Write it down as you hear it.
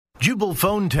Jubal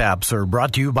phone taps are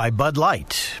brought to you by Bud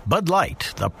Light. Bud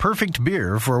Light, the perfect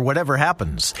beer for whatever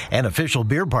happens. An official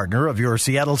beer partner of your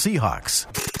Seattle Seahawks.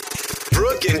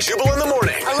 Brooke and Jubal in the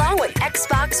morning. Along with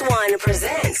Xbox One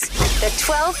presents the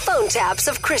 12 phone taps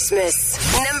of Christmas.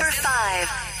 Number 5.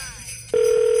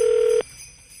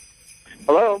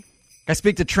 Hello? Can I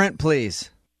speak to Trent,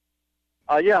 please?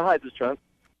 Yeah, hi, this is Trent.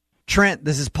 Trent,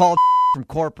 this is Paul from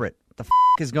corporate. What the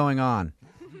is going on?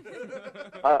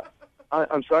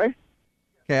 I'm sorry?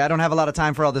 Okay, I don't have a lot of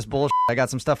time for all this bullshit. I got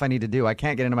some stuff I need to do. I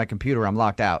can't get into my computer. I'm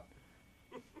locked out.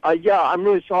 Yeah, I'm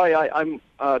really sorry. I'm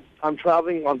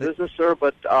traveling on business, sir,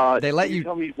 but They let can you-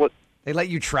 tell me what? They let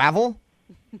you travel?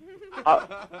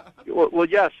 Well,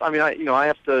 yes. I mean, I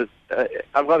have to.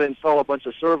 I've got to install a bunch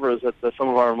of servers at some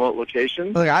of our remote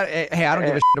locations. Look, I don't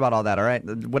give a shit about all that, all right?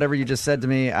 Whatever you just said to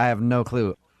me, I have no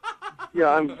clue. Yeah,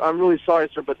 I'm really sorry,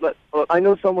 sir, but I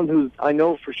know someone who I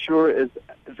know for sure is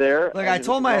there. Look, I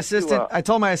told my assistant. I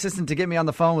told my assistant to get me on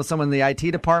the phone with someone in the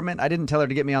IT department. I didn't tell her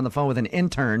to get me on the phone with an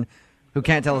intern who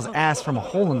can't tell his ass from a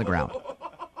hole in the ground.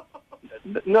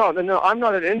 No, I'm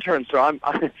not an intern, sir.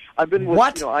 I've been with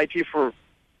What? IT for.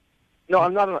 No,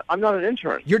 I'm not an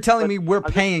intern. You're telling But me we're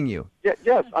paying you?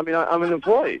 Yes. I mean, I'm an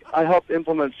employee. I help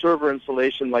implement server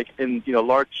installation, like in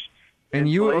large. And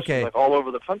you installations, okay? Like all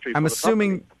over the country. I'm for the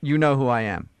assuming company. you know who I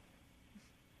am.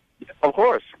 Of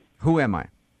course, Who am I?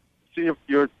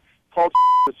 you're Paul,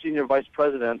 the senior vice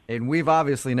president. And we've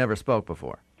obviously never spoke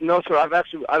before. No, sir.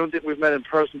 I don't think we've met in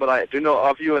person, but I do know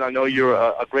of you, and I know you're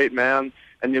a great man,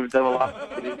 and you've done a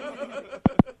lot.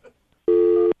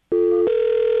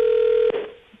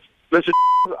 Mr.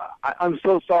 I'm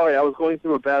so sorry. I was going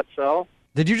through a bad cell.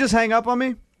 Did you just hang up on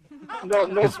me?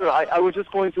 No, sir. I was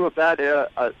just going through a bad cell.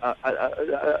 I'm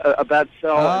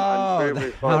very,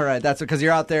 very sorry. All right. That's because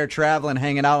you're out there traveling,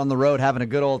 hanging out on the road, having a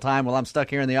good old time while I'm stuck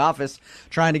here in the office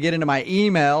trying to get into my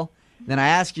email. Then I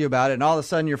ask you about it, and all of a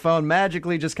sudden your phone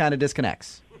magically just kind of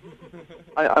disconnects.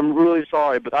 I'm really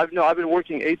sorry, but I've been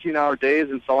working 18-hour days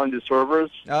installing the servers.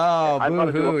 Oh, I've got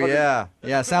to do boo-hoo, yeah.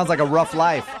 Yeah, sounds like a rough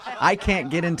life. I can't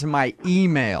get into my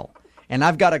email, and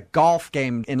I've got a golf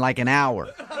game in like an hour.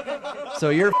 So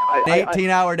your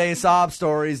 18-hour day sob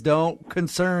stories don't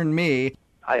concern me.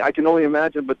 I can only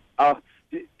imagine, but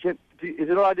is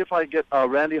it all right if I get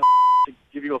Randy to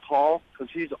give you a call?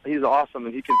 Because he's awesome,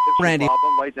 and he can fix Randy, your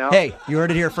problem right now. Hey, you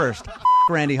heard it here first.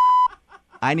 Randy,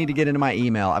 I need to get into my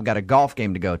email. I've got a golf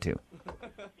game to go to.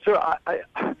 Sir,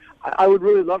 I would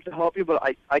really love to help you,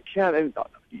 but I can't. And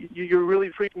you're really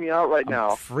freaking me out right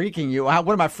now. Freaking you? What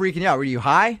am I freaking you out? Were you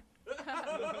high?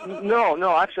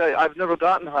 No, actually, I've never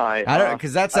gotten high. I don't,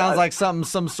 because that sounds like some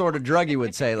sort of druggie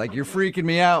would say. Like, you're freaking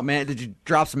me out, man. Did you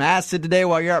drop some acid today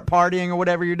while you're out partying or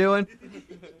whatever you're doing?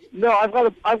 No, I've got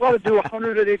to do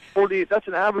 140. That's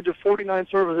an average of 49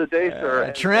 servers a day, sir.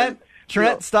 And,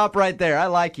 Trent, stop right there. I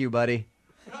like you, buddy.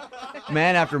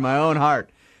 Man after my own heart.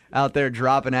 Out there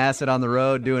dropping acid on the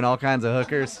road, doing all kinds of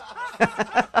hookers.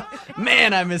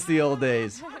 Man, I miss the old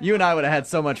days. You and I would have had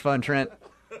so much fun, Trent.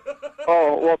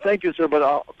 Oh, well, thank you, sir.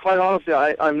 But quite honestly,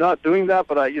 I'm not doing that.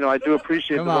 But I do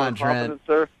appreciate Come the on, confidence,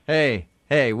 Trent. sir.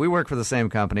 Hey, we work for the same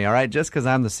company, all right? Just because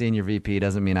I'm the senior VP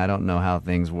doesn't mean I don't know how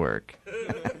things work.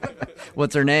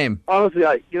 What's her name? Honestly,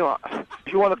 if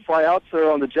you want to fly out, sir,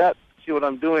 on the jet, see what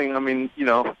I'm doing. I mean,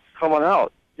 come on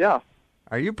out. Yeah.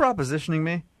 Are you propositioning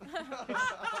me?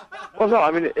 Well, no.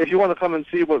 I mean, if you want to come and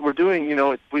see what we're doing,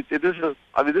 this is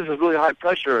really high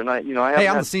pressure, and I Hey,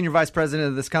 I'm the senior vice president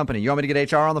of this company. You want me to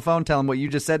get HR on the phone? Tell them what you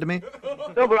just said to me?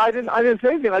 No, but I didn't say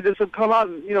anything. I just said come out,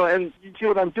 and you see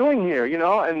what I'm doing here,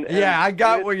 and yeah, I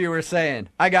got what you were saying.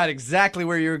 I got exactly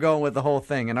where you were going with the whole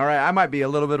thing. And all right, I might be a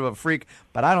little bit of a freak,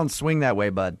 but I don't swing that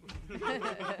way, bud.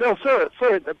 No, sir,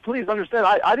 please understand.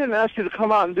 I didn't ask you to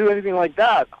come out and do anything like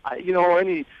that. Or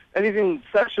anything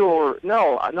sexual or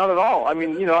no, not at all. I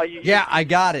mean, Yeah, I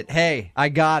got it. Hey, I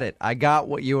got it. I got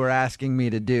what you were asking me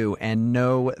to do, and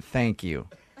no, thank you.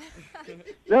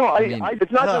 No,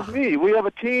 it's not just me. We have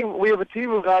a team. We have a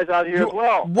team of guys out here as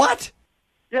well. What?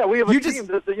 Yeah, we have a team.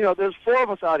 There's 4 of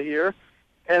us out here,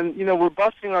 and we're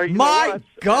busting our. My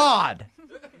God!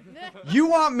 You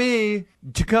want me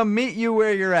to come meet you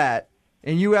where you're at,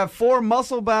 and you have 4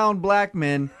 muscle-bound black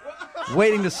men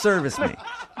waiting to service me.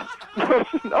 No.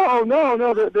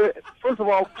 First of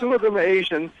all, 2 of them are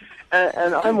Asian,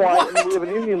 and I'm white, and we have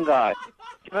an Indian guy.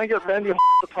 Can I get Randy to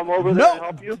come over there and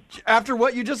help you? After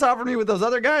what you just offered me with those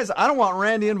other guys, I don't want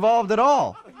Randy involved at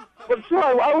all. But sir,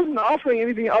 I wasn't offering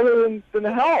anything other than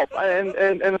help,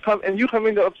 and you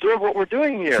coming to observe what we're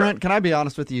doing here. Trent, can I be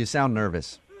honest with you? You sound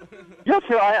nervous. Yes,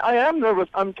 sir, I am nervous.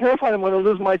 I'm terrified I'm going to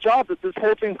lose my job, that this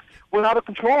whole thing went out of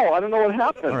control. I don't know what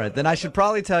happened. All right, then I should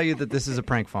probably tell you that this is a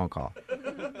prank phone call.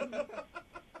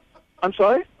 I'm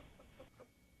sorry?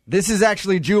 This is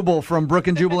actually Jubal from Brooke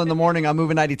and Jubal in the Morning. I'm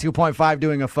moving 92.5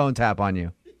 doing a phone tap on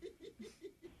you.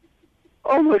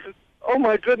 Oh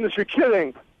my goodness, you're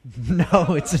kidding.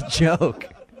 No, it's a joke.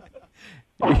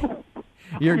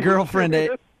 Your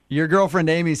girlfriend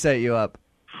Amy set you up.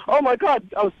 Oh, my God.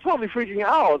 I was totally freaking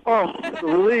out. Oh, the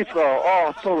relief, though.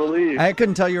 Oh, so relieved. I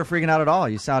couldn't tell you were freaking out at all.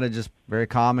 You sounded just very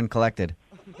calm and collected.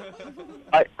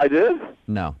 I did?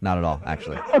 No, not at all,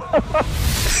 actually.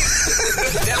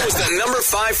 That was the number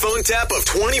 5 phone tap of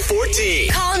 2014.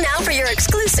 Call now for your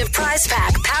exclusive prize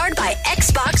pack powered by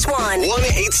Xbox One.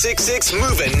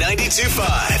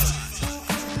 1-866-MOVE-92.5.